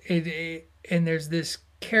this and there's this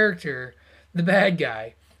character, the bad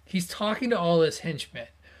guy. He's talking to all his henchmen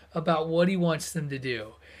about what he wants them to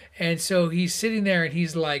do. And so he's sitting there and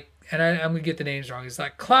he's like, and I'm going to get the names wrong. He's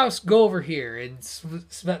like, Klaus, go over here. And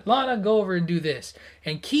Svetlana, go over and do this.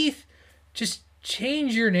 And Keith, just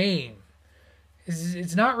change your name.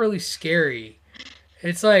 It's not really scary.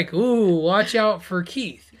 It's like, ooh, watch out for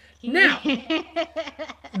Keith. Now,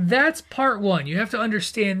 that's part one. You have to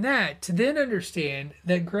understand that to then understand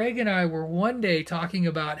that Greg and I were one day talking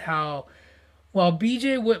about how while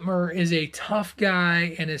BJ Whitmer is a tough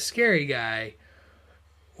guy and a scary guy,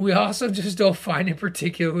 we also just don't find him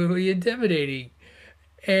particularly intimidating.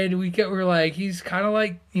 And we were like, he's kind of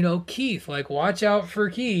like, Keith, like, watch out for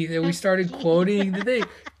Keith. And we started quoting the thing,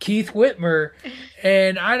 Keith Whitmer.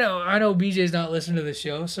 And I know BJ's not listening to the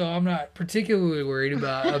show, so I'm not particularly worried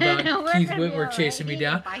about Keith Whitmer chasing me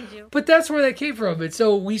down. But that's where that came from. And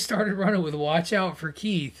so we started running with watch out for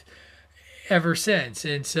Keith ever since.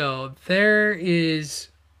 And so there is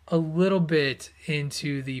a little bit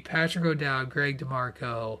into the Patrick O'Dowd, Greg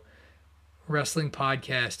DeMarco wrestling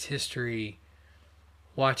podcast history.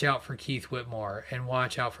 Watch out for Keith Whitmore and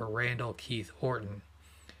watch out for Randall Keith Orton.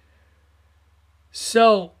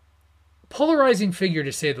 So, polarizing figure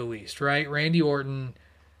to say the least, right? Randy Orton,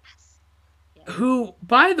 who,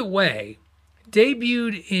 by the way,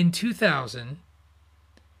 debuted in 2000,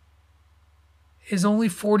 is only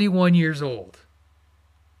 41 years old.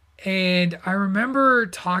 And I remember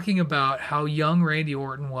talking about how young Randy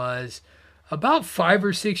Orton was about 5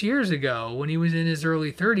 or 6 years ago when he was in his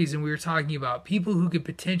early 30s, and we were talking about people who could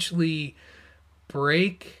potentially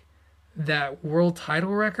break that world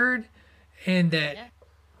title record, and that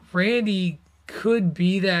Randy could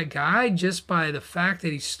be that guy just by the fact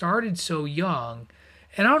that he started so young.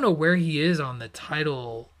 And I don't know where he is on the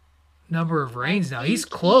title number of reigns now. He's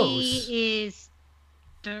close. He is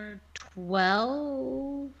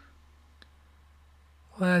 12.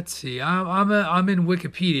 Let's see. I'm in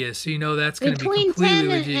Wikipedia, so that's going to be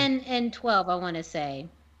completely between 10 legit. and 12, I want to say.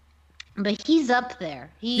 But he's up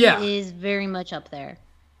there. He is very much up there.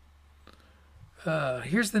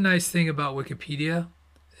 Here's the nice thing about Wikipedia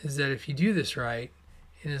is that if you do this right,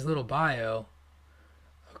 in his little bio,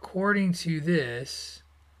 according to this,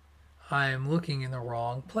 I am looking in the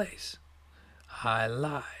wrong place. I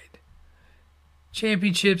lied.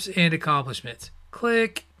 Championships and accomplishments.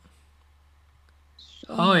 Click.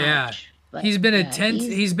 He's been a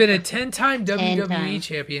 10-time WWE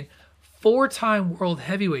champion, 4-time world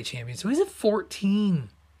heavyweight champion. So he's a 14.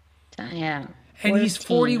 Yeah. And he's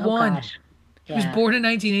 41. Oh, he was born in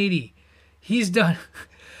 1980. He's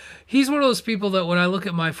one of those people that when I look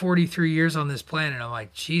at my 43 years on this planet, I'm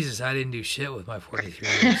like, Jesus, I didn't do shit with my 43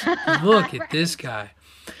 years. Look at this guy.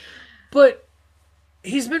 But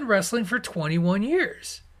he's been wrestling for 21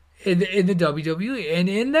 years in the WWE. And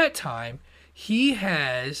in that time, he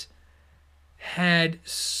has had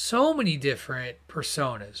so many different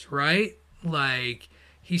personas, right? Like,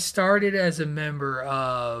 he started as a member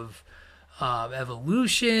of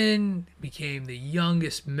Evolution, became the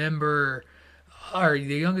youngest member, or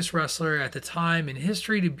the youngest wrestler at the time in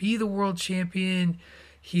history to be the world champion.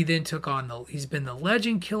 He then took on he's been the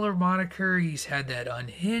Legend Killer moniker. He's had that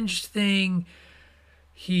Unhinged thing.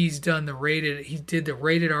 He did the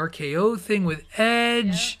rated RKO thing with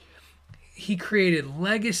Edge. Yeah. He created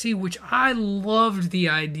Legacy, which I loved the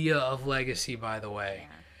idea of Legacy, by the way,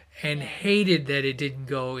 and hated that it didn't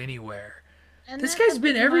go anywhere. And this guy's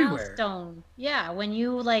been everywhere. Milestone. Yeah, when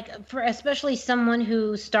you for especially someone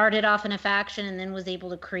who started off in a faction and then was able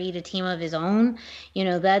to create a team of his own,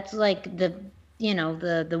 that's like the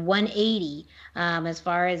 180 as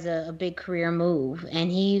far as a big career move.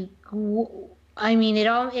 And it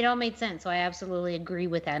all made sense. So I absolutely agree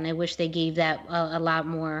with that, and I wish they gave that a lot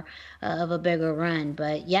more of a bigger run.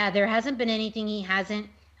 But yeah, there hasn't been anything he hasn't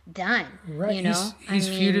done. Right. He's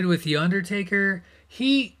feuded with The Undertaker.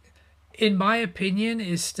 in my opinion,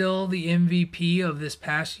 is still the MVP of this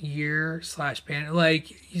past year / pan.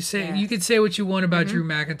 Like you say, you could say what you want about Drew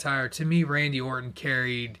McIntyre. To me, Randy Orton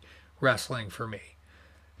carried wrestling for me.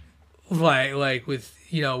 Like with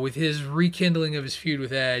with his rekindling of his feud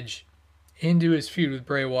with Edge, into his feud with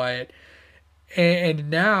Bray Wyatt, and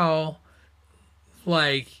now,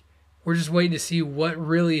 like, we're just waiting to see what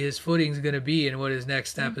really his footing is going to be and what his next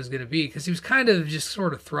step is going to be, because he was kind of just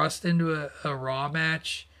sort of thrust into a Raw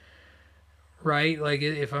match. Right, like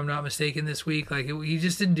if I'm not mistaken, this week, like he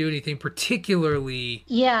just didn't do anything particularly.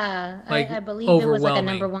 Yeah, like, I believe it was like a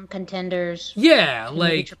number one contenders. Yeah,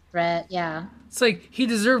 like threat. Yeah, it's like he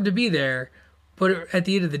deserved to be there, but at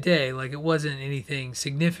the end of the day, like it wasn't anything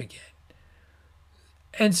significant.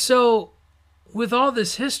 And so, with all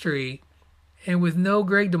this history, and with no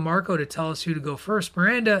Greg DeMarco to tell us who to go first,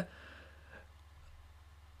 Randy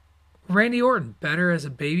Orton, better as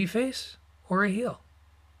a babyface or a heel?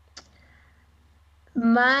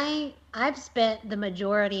 I've spent the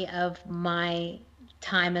majority of my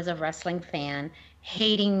time as a wrestling fan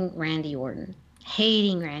hating Randy Orton.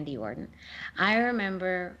 I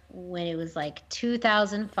remember when it was like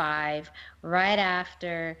 2005, right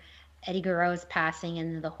after Eddie Guerrero's passing,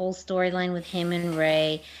 and the whole storyline with him and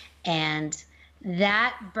Ray, and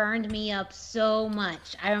that burned me up so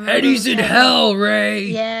much. I remember Eddie's in hell, Ray.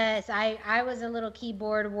 Yes, I was a little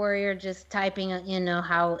keyboard warrior, just typing,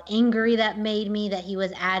 how angry that made me that he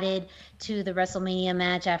was added to the WrestleMania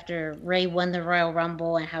match after Ray won the Royal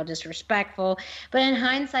Rumble, and how disrespectful. But in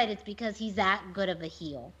hindsight, it's because he's that good of a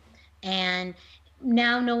heel. And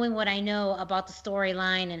now knowing what I know about the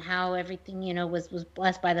storyline and how everything, was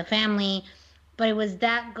blessed by the family, but it was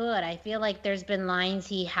that good. I feel like there's been lines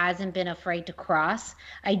he hasn't been afraid to cross.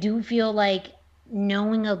 I do feel like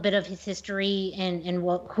knowing a bit of his history and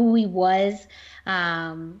who he was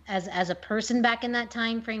as a person back in that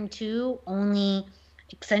time frame too, only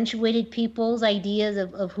accentuated people's ideas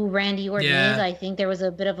of who Randy Orton is. I think there was a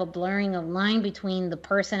bit of a blurring of line between the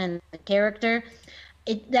person and the character.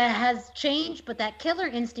 That has changed, but that killer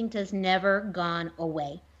instinct has never gone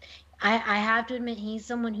away. I have to admit, he's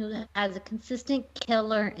someone who has a consistent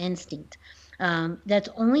killer instinct that's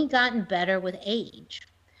only gotten better with age.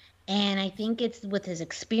 And I think it's with his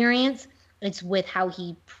experience, it's with how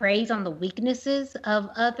he preys on the weaknesses of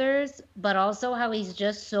others, but also how he's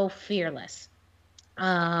just so fearless.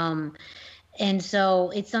 And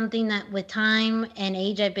so it's something that with time and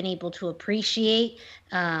age I've been able to appreciate.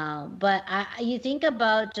 But you think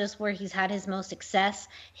about just where he's had his most success,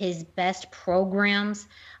 his best programs,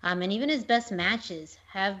 and even his best matches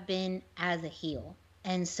have been as a heel.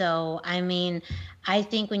 And so, I mean, I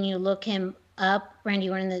think when you look him up, Randy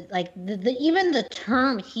Orton, even the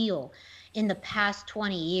term heel in the past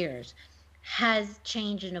 20 years has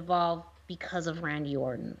changed and evolved because of Randy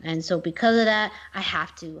Orton. And so because of that, I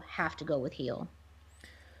have to go with heel.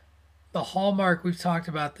 The hallmark, we've talked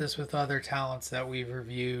about this with other talents that we've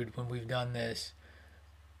reviewed when we've done this,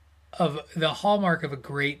 of the hallmark of a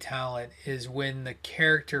great talent is when the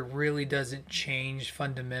character really doesn't change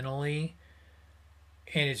fundamentally,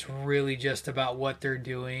 and it's really just about what they're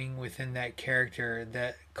doing within that character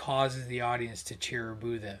that causes the audience to cheer or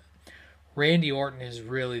boo them. Randy Orton is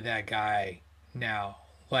really that guy now.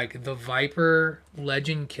 Like the Viper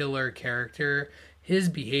legend killer character, his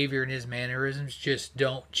behavior and his mannerisms just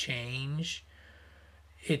don't change.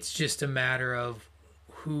 It's just a matter of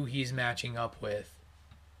who he's matching up with.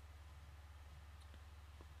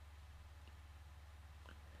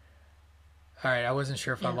 All right, I wasn't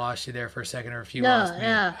sure if I lost you there for a second or if you lost me.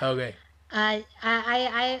 No. Okay. I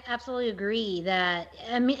absolutely agree that,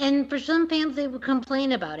 I mean, and for some fans, they would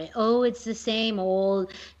complain about it. Oh, it's the same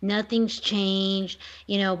old, nothing's changed,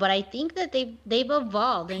 but I think that they've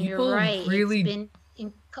evolved, and you're right. It's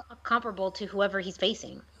been comparable to whoever he's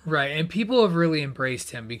facing. Right, and people have really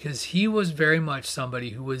embraced him because he was very much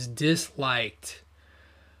somebody who was disliked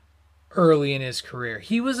early in his career.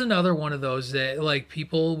 He was another one of those that, like,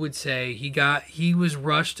 people would say he was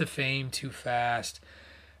rushed to fame too fast.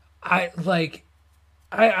 I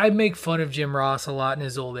make fun of Jim Ross a lot in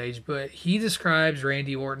his old age, but he describes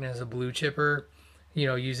Randy Orton as a blue chipper,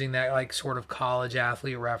 using that like sort of college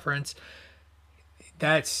athlete reference.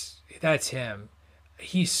 That's him.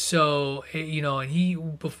 He's so,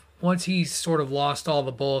 and once he sort of lost all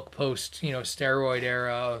the bulk post, steroid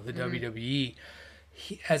era of the WWE,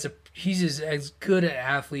 he's as good an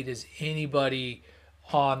athlete as anybody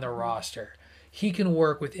on the roster. He can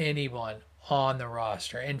work with anyone on the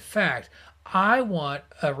roster. In fact, I want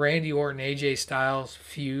a Randy Orton AJ Styles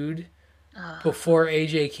feud before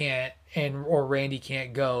AJ can't or Randy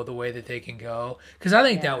can't go the way that they can go, because I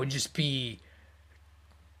think that would just be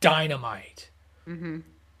dynamite.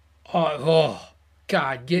 Oh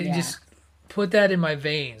God, just put that in my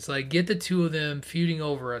veins. Like, get the two of them feuding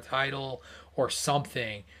over a title or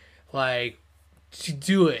something. Like, to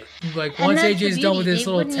do it. Like, And once that's AJ's the done with beauty. this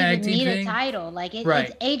They little wouldn't tag even team need thing. a title. Like, Right.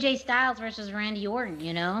 it's AJ Styles versus Randy Orton,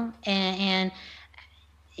 you know? And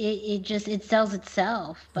it sells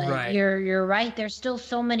itself. But Right. you're right. There's still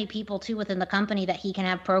so many people, too, within the company that he can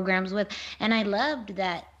have programs with. And I loved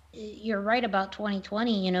that. You're right about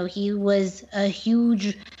 2020. You know, he was a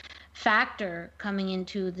huge factor coming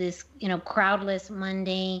into this, you know, crowdless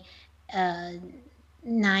Monday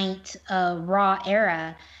night Raw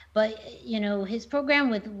era. But, you know, his program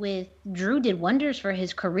with Drew did wonders for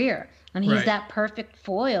his career. And he's Right. that perfect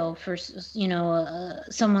foil for, you know,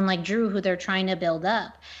 someone like Drew who they're trying to build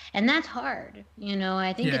up. And that's hard. You know,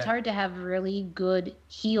 I think it's hard to have really good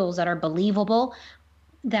heels that are believable,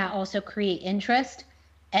 that also create interest,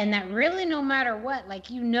 and that really, no matter what, like,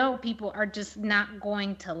 you know, people are just not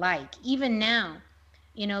going to like. Even now,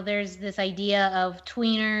 you know, there's this idea of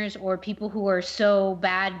tweeners or people who are so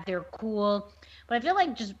bad they're cool. But I feel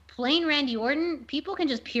like just plain Randy Orton, people can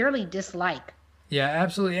just purely dislike. Yeah,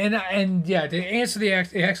 absolutely. And yeah,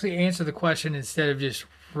 to actually answer the question instead of just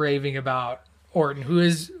raving about Orton, who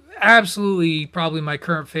is absolutely probably my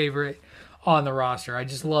current favorite on the roster. I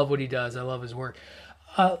just love what he does. I love his work.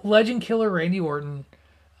 Legend killer Randy Orton,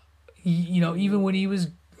 you know, even when he was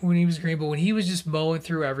green, but when he was just mowing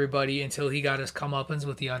through everybody until he got his comeuppance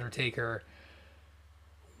with The Undertaker,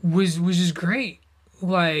 was just great.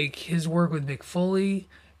 Like, his work with Mick Foley,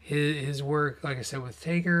 his work, like I said, with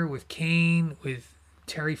Taker, with Kane, with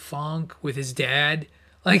Terry Funk, with his dad.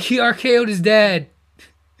 Like, he RKO'd his dad.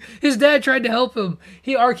 His dad tried to help him.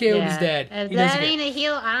 He RKO'd his dad. If that ain't a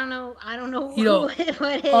heel, I don't know You know,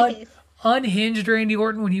 what is. Unhinged Randy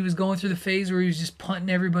Orton, when he was going through the phase where he was just punting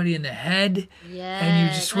everybody in the head. Yeah. And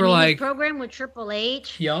you just were like, his program with Triple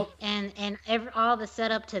H. Yep. And all the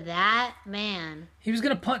setup to that, man. He was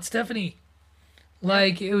gonna punt Stephanie.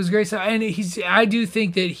 Like, it was great stuff. And I do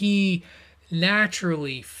think that he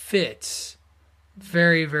naturally fits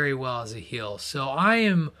very, very well as a heel. So I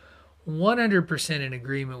am 100% in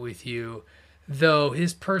agreement with you, though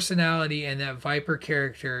his personality and that Viper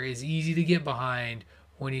character is easy to get behind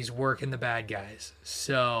when he's working the bad guys.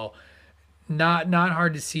 So not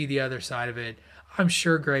hard to see the other side of it. I'm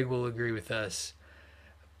sure Greg will agree with us.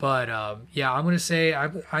 But yeah, I'm going to say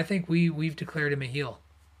I think we've declared him a heel.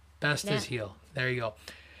 Best as heel. There you go.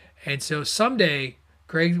 And so someday,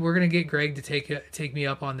 Greg, we're going to get Greg to take me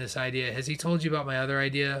up on this idea. Has he told you about my other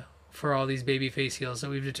idea for all these babyface heels that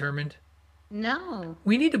we've determined? No.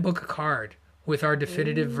 We need to book a card with our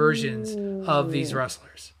definitive versions of these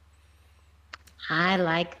wrestlers. I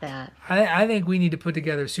like that. I think we need to put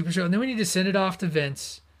together a super show, and then we need to send it off to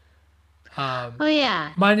Vince.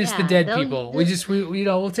 Minus the dead people.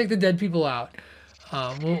 We'll take the dead people out.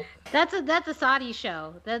 That's a Saudi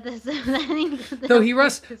show. Though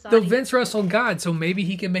Vince wrestled God, so maybe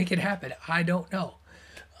he can make it happen. I don't know.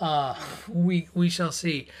 We shall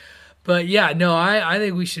see. But yeah, no, I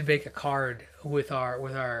think we should make a card with our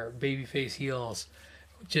babyface heels,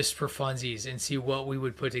 just for funsies, and see what we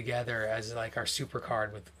would put together as like our super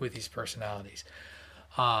card with these personalities.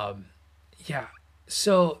 Yeah.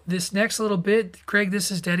 So this next little bit, Craig,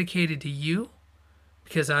 this is dedicated to you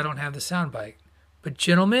because I don't have the soundbite. But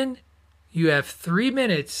gentlemen, you have 3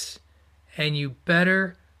 minutes, and you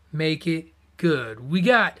better make it good. We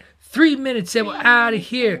got 3 minutes, and we're out of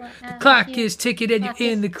here. The clock is ticking, and you're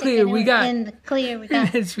in the clear. We got 3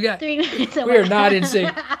 minutes. We got 3 minutes. We are not in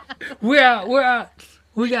sync. We're out.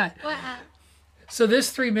 We got. So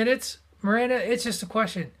this 3 minutes, Miranda, it's just a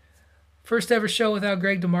question. First ever show without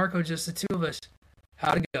Greg DeMarco, just the two of us.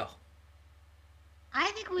 How'd it go?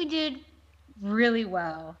 I think we did really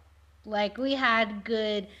well. Like, we had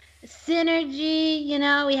good synergy, you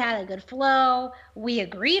know, we had a good flow. We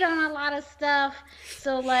agreed on a lot of stuff.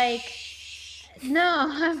 So, like, no,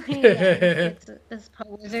 I mean,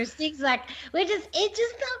 there's things like, it just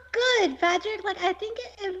felt good, Patrick. Like, I think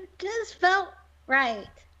it just felt right.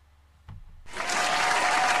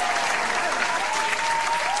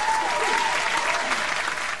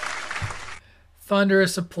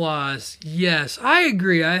 Thunderous applause. Yes, I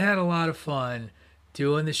agree. I had a lot of fun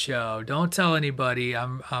doing the show. Don't tell anybody.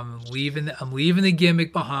 I'm leaving the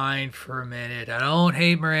gimmick behind for a minute. I don't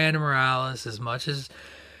hate Miranda Morales as much as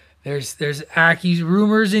there's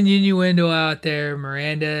rumors and innuendo out there.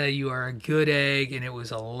 Miranda, you are a good egg, and it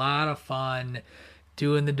was a lot of fun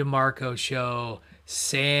doing the DeMarco show.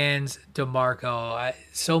 Sans DeMarco.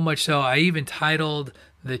 So much so I even titled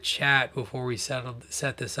the chat before we set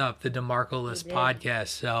this up, the DeMarco List podcast.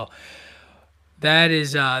 So that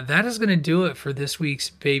is going to do it for this week's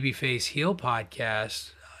Babyface Heel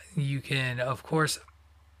podcast. You can, of course,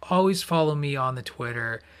 always follow me on the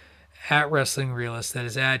Twitter at Wrestling Realist. That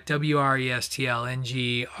is at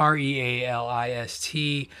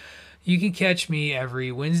WRESTLNGREALIST. You can catch me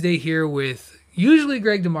every Wednesday here with usually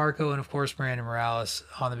Greg DeMarco and, of course, Brandon Morales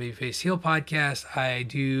on the Babyface Heel podcast. I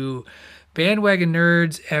do Bandwagon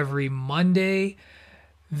Nerds every Monday.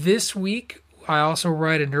 This week, I also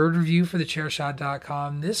write a nerd review for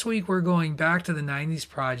thechairshot.com. This week, we're going back to the 90s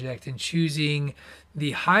project and choosing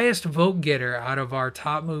the highest vote getter out of our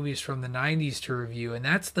top movies from the 90s to review, and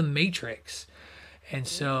that's The Matrix. And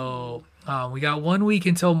so we got 1 week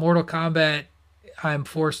until Mortal Kombat. I'm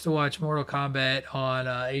forced to watch Mortal Kombat on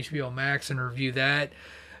HBO Max and review that.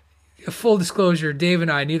 Full disclosure, Dave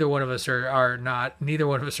and I, neither one of us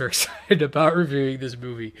are excited about reviewing this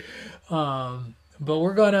movie. But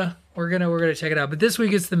we're gonna check it out. But this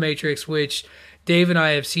week it's The Matrix, which Dave and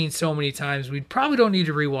I have seen so many times, we probably don't need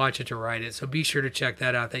to rewatch it to write it. So be sure to check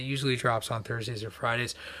that out. That usually drops on Thursdays or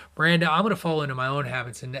Fridays. Miranda, I'm going to fall into my own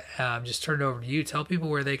habits and just turn it over to you. Tell people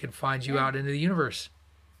where they can find you out into the universe.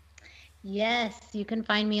 Yes, you can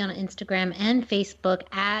find me on Instagram and Facebook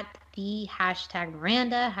at the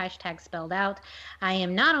 #Miranda, hashtag spelled out. I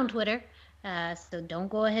am not on Twitter. So don't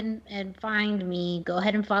go ahead and find me. Go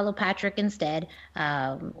ahead and follow Patrick instead.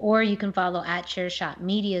 Or you can follow at ChairShot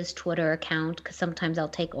Media's Twitter account, because sometimes I'll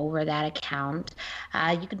take over that account.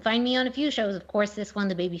 You can find me on a few shows. Of course, this one,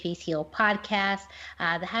 the Babyface Heel podcast,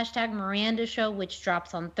 the #Miranda show, which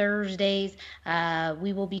drops on Thursdays.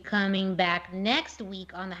 We will be coming back next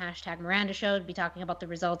week on the #Miranda show to be talking about the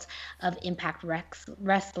results of Impact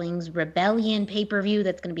Wrestling's Rebellion pay-per-view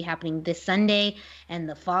that's going to be happening this Sunday and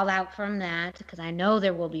the fallout from that, because I know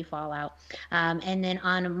there will be fallout. And then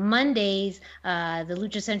on Mondays, the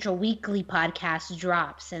Lucha Central Weekly podcast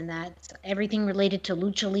drops, and that's everything related to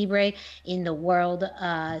Lucha Libre in the world.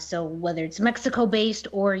 So whether it's Mexico-based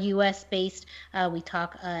or U.S.-based, we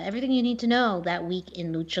talk everything you need to know that week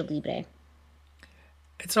in Lucha Libre.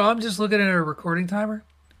 And so I'm just looking at our recording timer.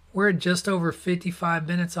 We're at just over 55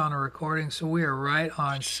 minutes on a recording, so we are right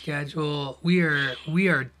on schedule. We are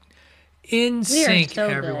in sync, so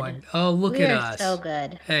everyone. Good. Oh, look at us. We are so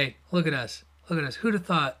good. Hey, look at us. Look at us. Who'd have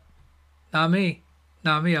thought? Not me.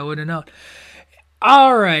 Not me. I wouldn't have known.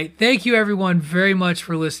 All right. Thank you, everyone, very much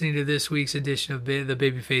for listening to this week's edition of the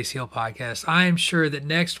Babyface Heel podcast. I am sure that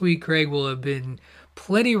next week, Craig will have been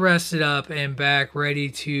plenty rested up and back, ready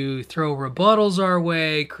to throw rebuttals our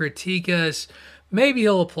way, critique us. Maybe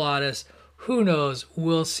he'll applaud us. Who knows?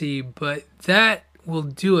 We'll see. But that will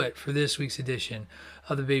do it for this week's edition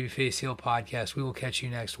of the Babyface Heel podcast. We will catch you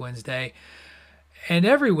next Wednesday and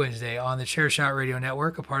every Wednesday on the ChairShot Radio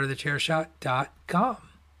Network, a part of thechairshot.com.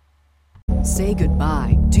 Say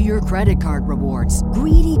goodbye to your credit card rewards.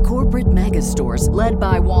 Greedy corporate mega stores, led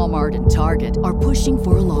by Walmart and Target, are pushing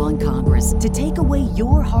for a law in Congress to take away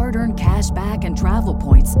your hard-earned cash back and travel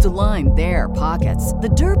points to line their pockets. The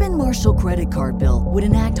Durbin-Marshall credit card bill would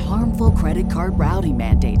enact harmful credit card routing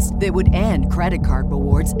mandates that would end credit card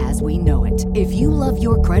rewards as we know it. If you love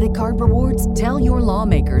your credit card rewards, tell your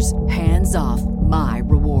lawmakers, hands off my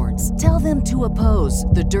rewards. Tell them to oppose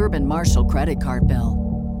the Durbin-Marshall credit card bill.